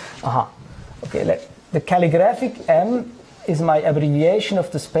 Okay, the calligraphic M is my abbreviation of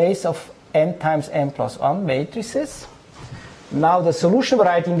the space of n times n plus 1 matrices. Now the solution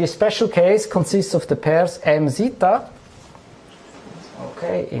variety in this special case consists of the pairs m zeta,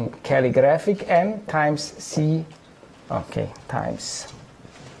 okay, in calligraphic m times c, okay, times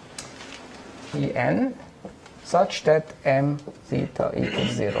en, such that m zeta equals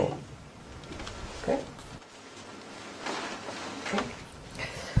 0. Okay.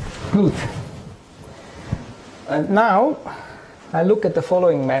 Good. And now I look at the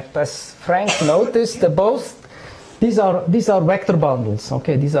following map. As Frank noticed, these are vector bundles.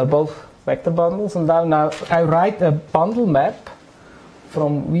 Okay, these are both vector bundles. And now I write a bundle map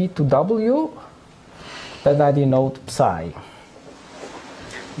from V to W that I denote psi.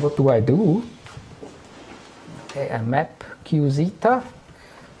 What do I do? Okay, I map Q zeta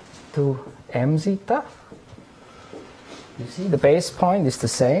to M zeta. You see the base point is the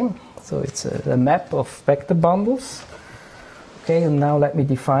same. So it's a map of vector bundles. Okay, and now let me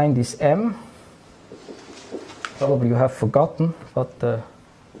define this M. Probably you have forgotten, but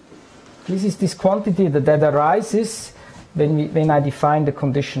this is this quantity that arises when I define the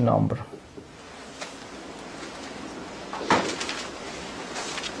condition number.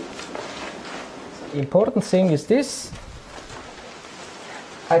 The important thing is this.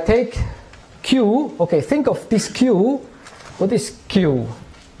 I take Q. Okay, think of this Q. What is Q?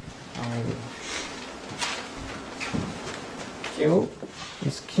 Q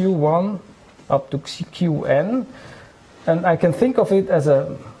is Q1 up to Qn, and I can think of it as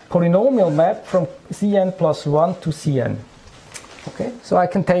a polynomial map from Cn plus 1 to Cn. Okay, so I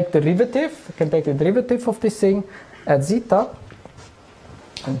can take the derivative of this thing at zeta,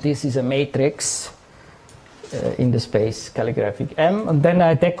 and this is a matrix in the space calligraphic M, and then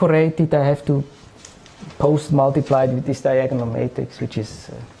I decorate it. I have to post multiply it with this diagonal matrix, which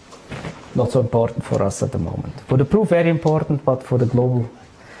is not so important for us at the moment. For the proof, very important, but for the global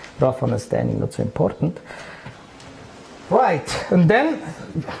rough understanding, not so important. Right, and then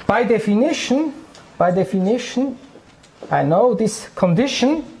by definition, I know this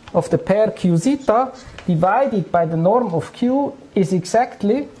condition of the pair Q zeta divided by the norm of Q is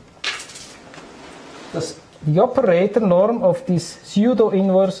exactly the operator norm of this pseudo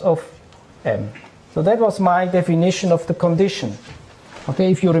inverse of M. So that was my definition of the condition.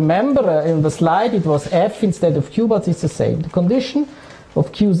 Okay, if you remember in the slide it was F instead of Q, but it's the same. The condition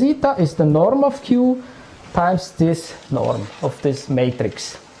of Q zeta is the norm of Q times this norm of this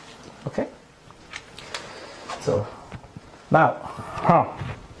matrix. Okay? So, now,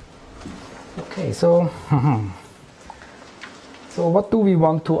 okay, so, so what do we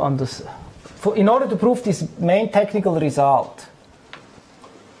want to understand? In order to prove this main technical result,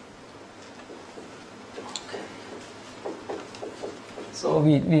 so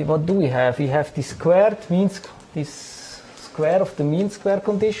what do we have? We have the squared means, this square of the mean square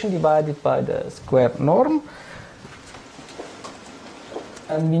condition divided by the squared norm.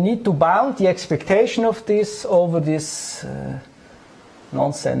 And we need to bound the expectation of this over this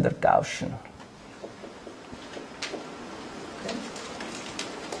non-standard Gaussian.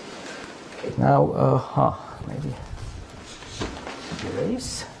 Okay. Now, maybe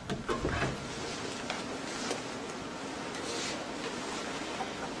erase.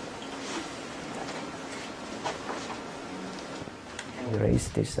 Erase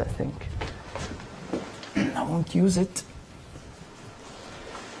this, I think. I won't use it.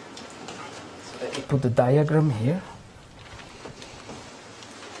 So let me put the diagram here.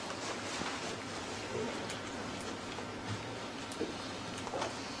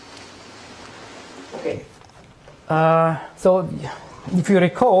 Okay. So if you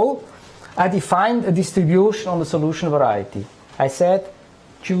recall, I defined a distribution on the solution variety. I said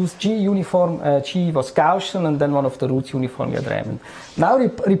choose G uniform, G was Gaussian, and then one of the roots uniformly at random. Now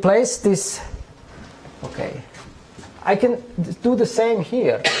replace this. Okay, I can do the same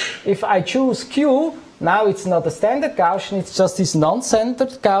here. If I choose Q, now it's not a standard Gaussian, it's just this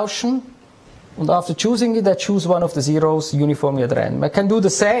non-centered Gaussian. And after choosing it, I choose one of the zeros uniformly at random. I can do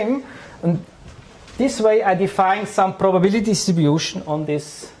the same, and this way I define some probability distribution on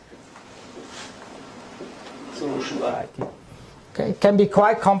this solution variety. Okay, it can be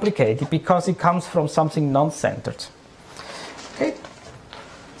quite complicated because it comes from something non-centered. Okay,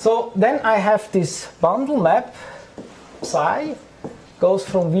 so then I have this bundle map, psi goes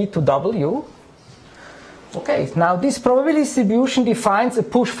from V to W. Okay, now this probability distribution defines a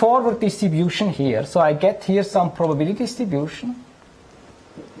push-forward distribution here. So I get here some probability distribution.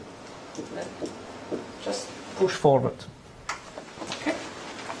 Just push forward. Okay,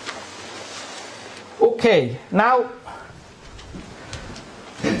 okay, now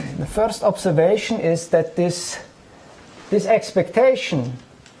the first observation is that this expectation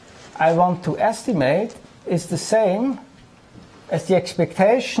I want to estimate is the same as the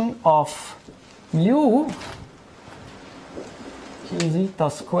expectation of mu Q zeta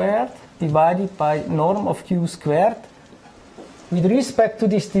squared divided by norm of Q squared with respect to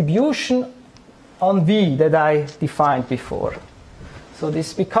distribution on V that I defined before. So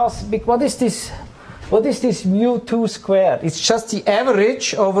this, because what is this? What is this mu2 squared? It's just the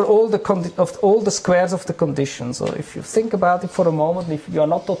average over all the squares of the condition. So if you think about it for a moment, if you are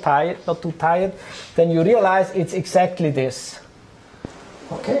not too tired, then you realize it's exactly this.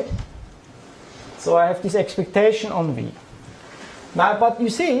 Okay. So I have this expectation on V. Now, but you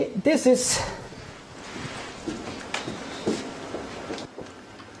see, this is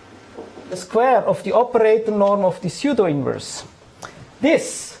the square of the operator norm of the pseudo-inverse.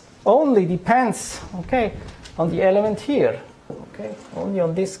 This only depends, okay, on the element here, okay, only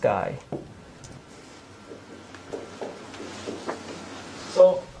on this guy.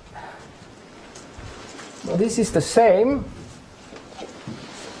 So this is the same.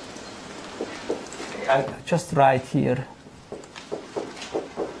 I just write here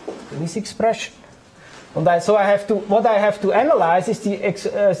this expression, and so I have to. What I have to analyze is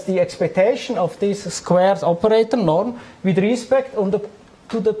the expectation of this squared operator norm with respect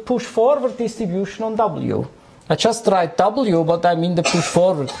to the push-forward distribution on W. I just write W, but I mean the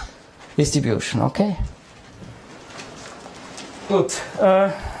push-forward distribution, okay? Good.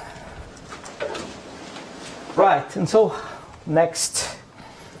 Right, and so next.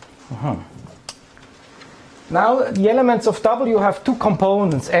 Now the elements of W have two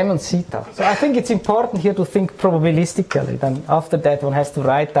components, M and theta. So I think it's important here to think probabilistically. Then after that one has to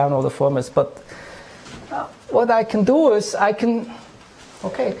write down all the formulas. But what I can do is I can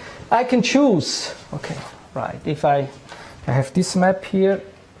choose. Okay, right. If I have this map here,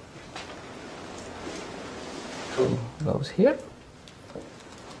 goes here,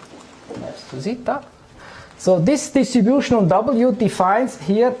 maps to zeta. So this distribution on W defines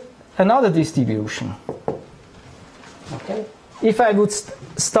here another distribution. Okay. If I would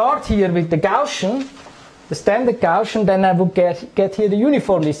start here with the Gaussian, the standard Gaussian, then I would get here the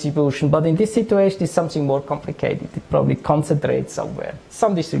uniform distribution. But in this situation, it's something more complicated. It probably concentrates somewhere,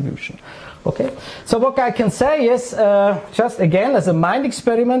 some distribution. Okay. So what I can say is, just again as a mind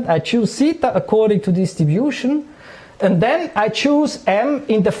experiment, I choose theta according to distribution, and then I choose m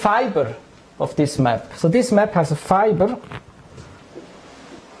in the fiber of this map. So this map has a fiber,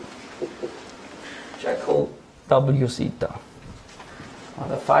 which I call W theta.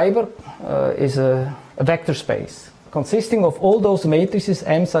 The fiber is a vector space consisting of all those matrices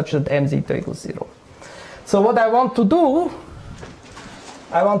m such that m zeta equals 0. So what I want to do,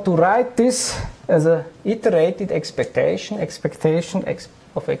 I want to write this as a iterated expectation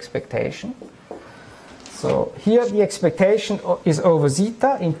of expectation. So here the expectation is over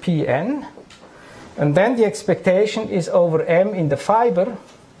zeta in Pn, and then the expectation is over m in the fiber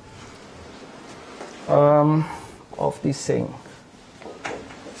of this thing.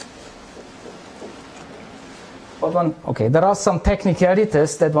 Okay, there are some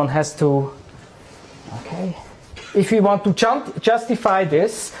technicalities that one has to. Okay, if you want to justify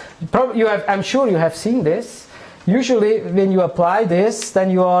this, I'm sure you have seen this. Usually, when you apply this, then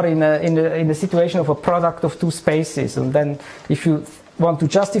you are in a situation of a product of two spaces, and then if you want to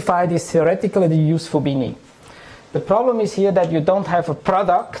justify this theoretically, you use Fubini. The problem is here that you don't have a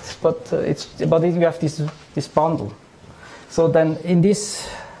product, but you have this bundle. So then in this,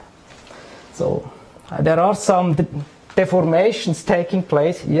 there are some deformations taking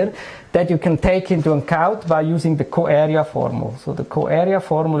place here that you can take into account by using the co-area formula. So the co-area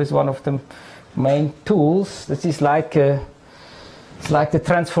formula is one of the main tools. This is like it's like the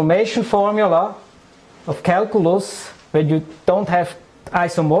transformation formula of calculus where you don't have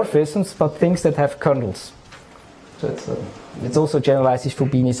isomorphisms but things that have kernels. So it's also generalized as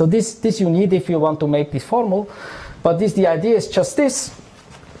Fubini. So this you need if you want to make this formal, but the idea is just this.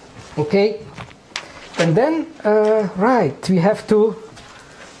 Okay. And then, right, we have to,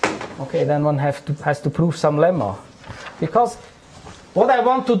 okay, then one has to prove some lemma. Because what I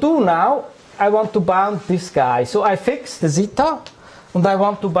want to do now, I want to bound this guy. So I fix the zeta, and I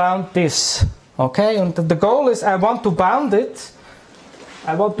want to bound this. Okay, and the goal is I want to bound it.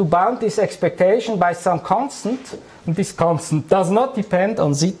 I want to bound this expectation by some constant, and this constant does not depend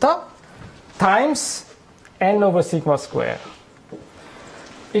on zeta times n over sigma square.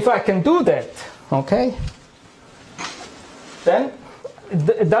 If I can do that, okay, then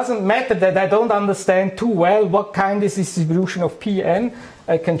it doesn't matter that I don't understand too well what kind is distribution of Pn.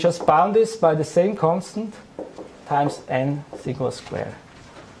 I can just bound this by the same constant times n sigma square.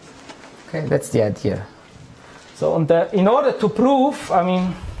 Okay, that's the idea. So in order to prove, I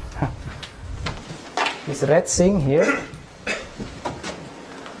mean, this red thing here.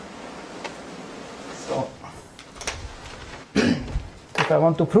 So if I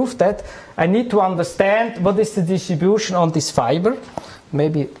want to prove that, I need to understand what is the distribution on this fiber.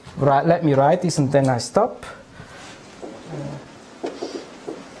 Maybe let me write this and then I stop.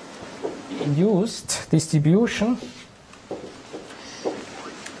 Induced distribution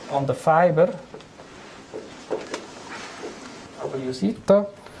on the fiber W zeta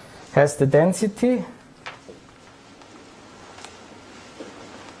has the density.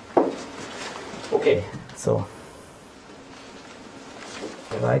 Okay, so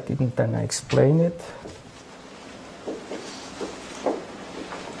I write it and then I explain it.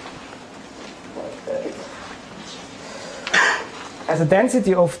 Has a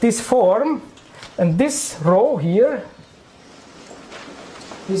density of this form, and this row here,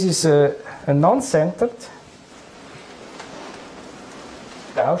 this is a non-centered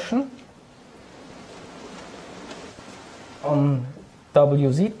Gaussian on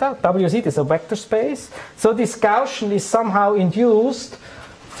W zeta. W zeta is a vector space, so this Gaussian is somehow induced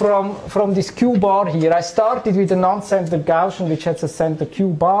from this Q bar here. I started with a non-centered Gaussian which has a center Q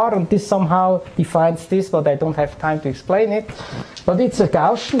bar, and this somehow defines this, but I don't have time to explain it. But it's a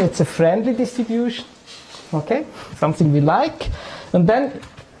Gaussian, it's a friendly distribution, okay, something we like. And then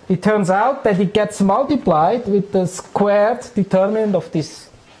it turns out that it gets multiplied with the squared determinant of this.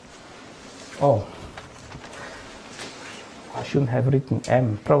 Oh, I shouldn't have written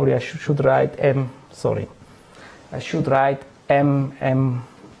M. Probably I should write M. Sorry, I should write M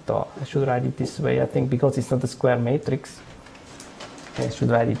dot. I should write it this way, I think, because it's not a square matrix. Okay, I should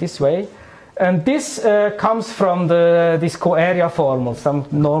write it this way. And this comes from this co-area formula, some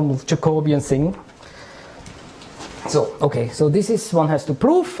normal Jacobian thing. So, okay, so this is one has to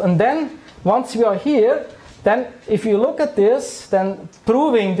prove, and then once we are here, then if you look at this, then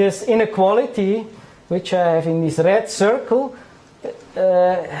proving this inequality, which I have in this red circle,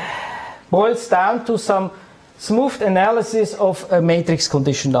 boils down to some smooth analysis of a matrix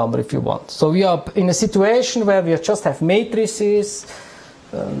condition number, if you want. So we are in a situation where we just have matrices,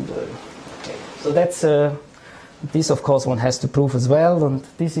 and okay. So that's this, of course, one has to prove as well, and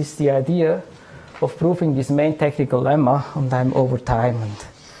this is the idea of proving this main technical lemma, and I'm over time, and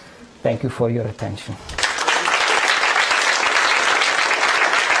thank you for your attention.